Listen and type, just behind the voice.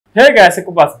Hey guys,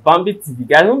 welcome back to Bambi TV.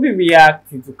 Guys, we'll be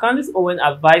reacting to Candace Owens'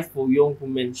 advice for young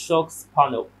women shocks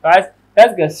panel. Guys,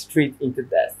 let's get straight into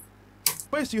this.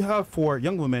 What advice do you have for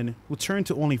young women who turn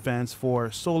to OnlyFans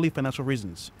for solely financial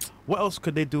reasons? What else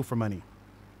could they do for money?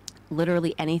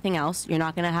 Literally anything else. You're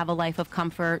not going to have a life of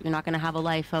comfort. You're not going to have a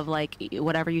life of like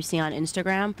whatever you see on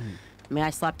Instagram. I mean, I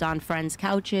slept on friends'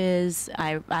 couches.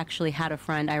 I actually had a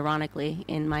friend, ironically,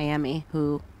 in Miami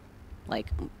who, like,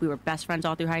 we were best friends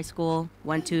all through high school,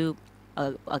 went to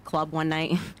a club one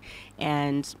night,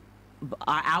 and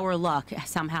our luck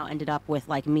somehow ended up with,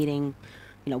 like, meeting,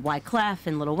 you know, Wyclef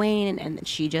and Lil Wayne, and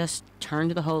she just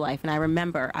turned the whole life. And I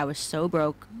remember I was so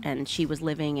broke, and she was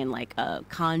living in, like, a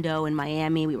condo in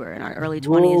Miami. We were in our early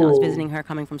 20s. I was visiting her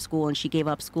coming from school, and she gave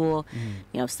up school,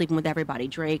 you know, sleeping with everybody,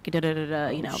 Drake, you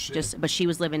know, but she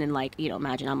was living in, like, you know,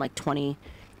 imagine I'm, like, 20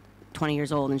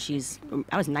 years old, and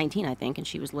I was 19, I think, and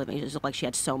she was living, it just looked like she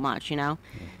had so much, you know.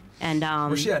 And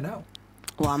where's she at now?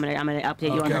 well, I'm gonna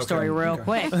update you on her story real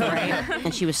quick, right?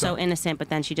 And she was so innocent, but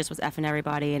then she just was effing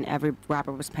everybody, and every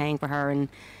rapper was paying for her. And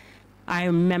I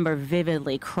remember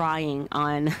vividly crying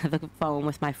on the phone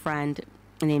with my friend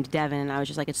named Devin, and I was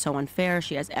just like, it's so unfair.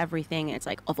 She has everything, and it's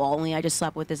like, if only I just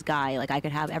slept with this guy, like I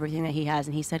could have everything that he has.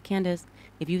 And he said, Candace,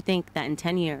 if you think that in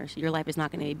 10 years your life is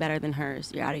not going to be better than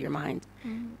hers, you're out of your mind.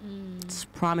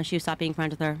 Just promise you, stop being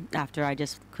friends with her. After I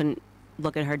just couldn't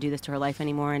look at her do this to her life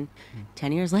anymore. And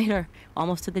 10 years later,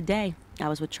 almost to the day, I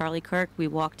was with Charlie Kirk. We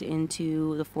walked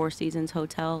into the Four Seasons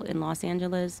Hotel in Los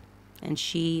Angeles, and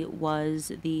she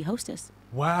was the hostess.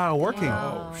 Wow, working.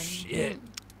 Oh shit.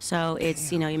 So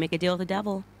it's, you know, you make a deal with the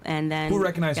devil, and then Who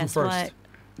recognized him guess first?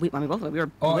 what? I mean, both of us, we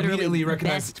were Immediately literally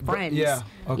recognized. best friends. Yeah.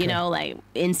 Okay. You know, like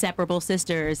inseparable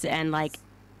sisters, and like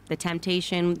the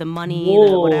temptation, the money, the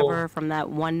Whoa. whatever from that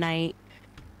one night.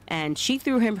 And she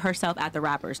threw herself at the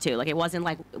rappers too. Like it wasn't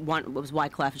like it was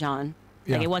Wyclef Jean.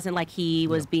 Like Yeah. it wasn't like he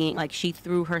was being like, she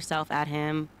threw herself at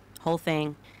him, whole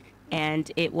thing.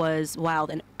 And it was wild.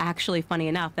 And actually, funny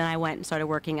enough, then I went and started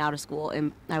working out of school,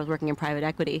 and I was working in private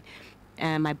equity.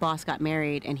 And my boss got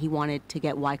married, and he wanted to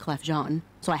get Wyclef Jean.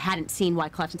 So I hadn't seen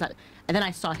Wyclef since and then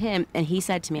I saw him, and he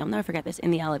said to me, I'll never forget this,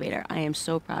 in the elevator, I am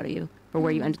so proud of you for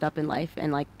where you ended up in life.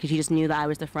 And like, because he just knew that I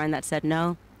was the friend that said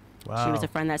no. Wow. She was a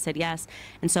friend that said yes.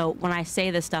 And so when I say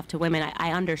this stuff to women,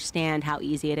 I understand how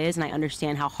easy it is, and I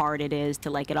understand how hard it is to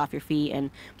like get off your feet.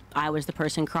 And I was the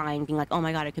person crying, being like, oh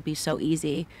my God, it could be so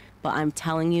easy. But I'm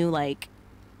telling you, like,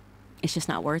 it's just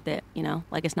not worth it, you know?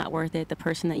 Like, it's not worth it. The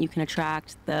person that you can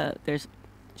attract, there's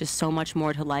just so much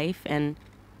more to life. And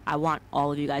I want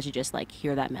all of you guys to just like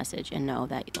hear that message and know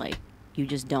that like you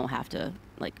just don't have to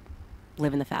like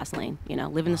live in the fast lane, you know?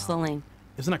 Live in the slow lane.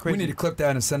 Isn't that crazy? We need to clip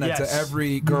that and send that Yes. to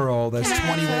every girl that's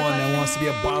 21 that wants to be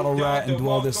a bottle rat and do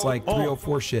all this like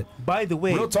 304 shit. By the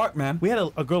way, Real talk, man. we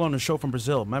had a girl on the show from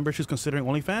Brazil. Remember, she was considering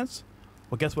OnlyFans?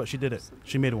 Well, guess what? She did it.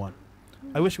 She made one.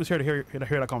 I wish she was here to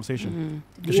hear that conversation.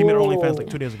 Because she made her OnlyFans like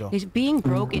 2 days ago. It's being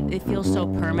broke, it feels so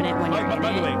permanent when you're in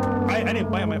By the way, it. I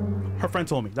didn't buy it. Her friend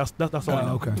told me. That's all I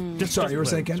know. Okay. Just Sorry, you were go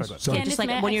saying, ahead. Candace? Sorry, Sorry. Just Candace,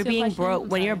 may I like when ask you're you a being question? broke, I'm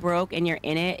when you're sorry. broke and you're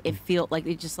in it, it feels like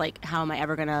it's just like, how am I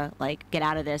ever gonna like get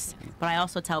out of this? But I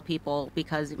also tell people,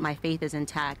 because my faith is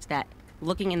intact, that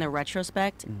looking in the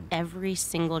retrospect, every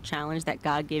single challenge that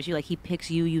God gives you, like he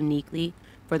picks you uniquely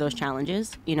for those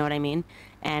challenges. You know what I mean?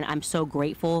 And I'm so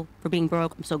grateful for being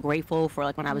broke. I'm so grateful for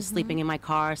like when I was sleeping in my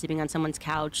car, sleeping on someone's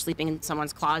couch, sleeping in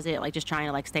someone's closet, like just trying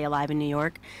to like stay alive in New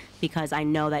York, because I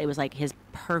know that it was like his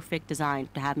perfect design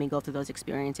to have me go through those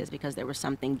experiences, because there was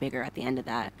something bigger at the end of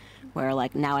that, where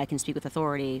like now I can speak with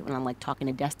authority when I'm like talking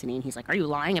to Destiny, and he's like, are you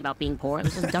lying about being poor?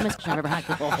 This is the dumbest shit I've ever had.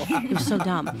 It was so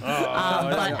dumb. But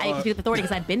I can speak with authority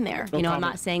because I've been there. You know, I'm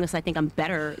not saying this, I think I'm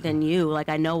better than you. Like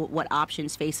I know what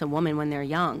options face a woman when they're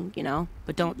young, you know,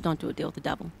 but don't do a deal with the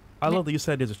devil. I love that you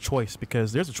said there's a choice,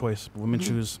 because there's a choice. Women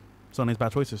choose sometimes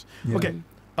bad choices. Yeah. Okay.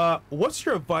 What's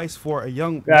your advice for a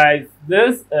young... Guys,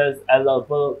 this is a lot,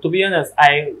 but to be honest,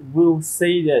 I will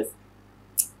say this.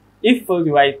 If for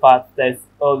the right path, there's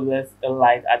always a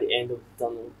light at the end of the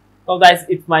tunnel. Sometimes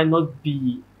it might not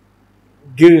be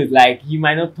good, like you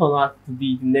might not turn out to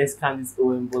be the next Candace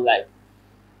Owens, but like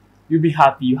you'll be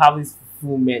happy, you have this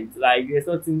fulfillment. Like there's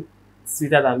nothing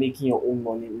sweeter than making your own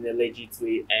money in a legit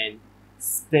way and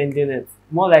spending it.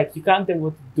 More like you can't tell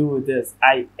what to do with this.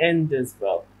 I earned this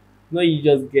well. Not you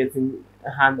just getting a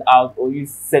hand out or you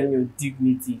selling your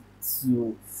dignity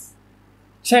to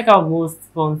check out most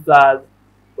sponsors.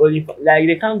 Only like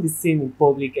they can't be seen in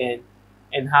public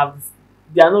and have this,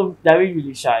 they're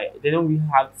really shy. They don't really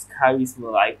have this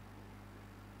charisma. Like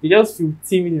they just feel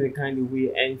timid in a kind of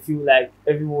way and feel like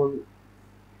everyone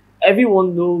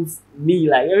knows me.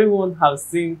 Like everyone has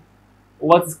seen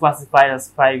what is classified as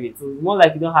private. So it's more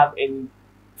like you don't have any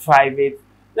private,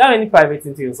 you don't have any private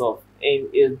into yourself, and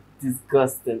it's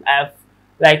disgusting. I've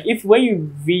like if when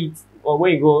you read or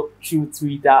when you go through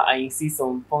Twitter and you see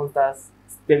some posters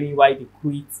telling you why they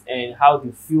quit and how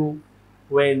they feel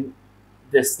when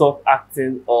they stop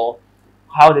acting, or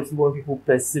how they feel when people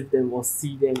perceive them or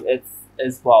see them,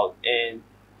 it's wild. And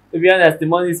to be honest, the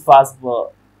money is fast,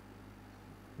 but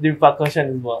the repercussion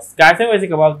is worse. Guys, what you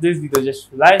think about this video?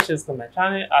 Just like, share, comment,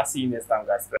 channel. I'll see you next time,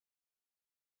 guys.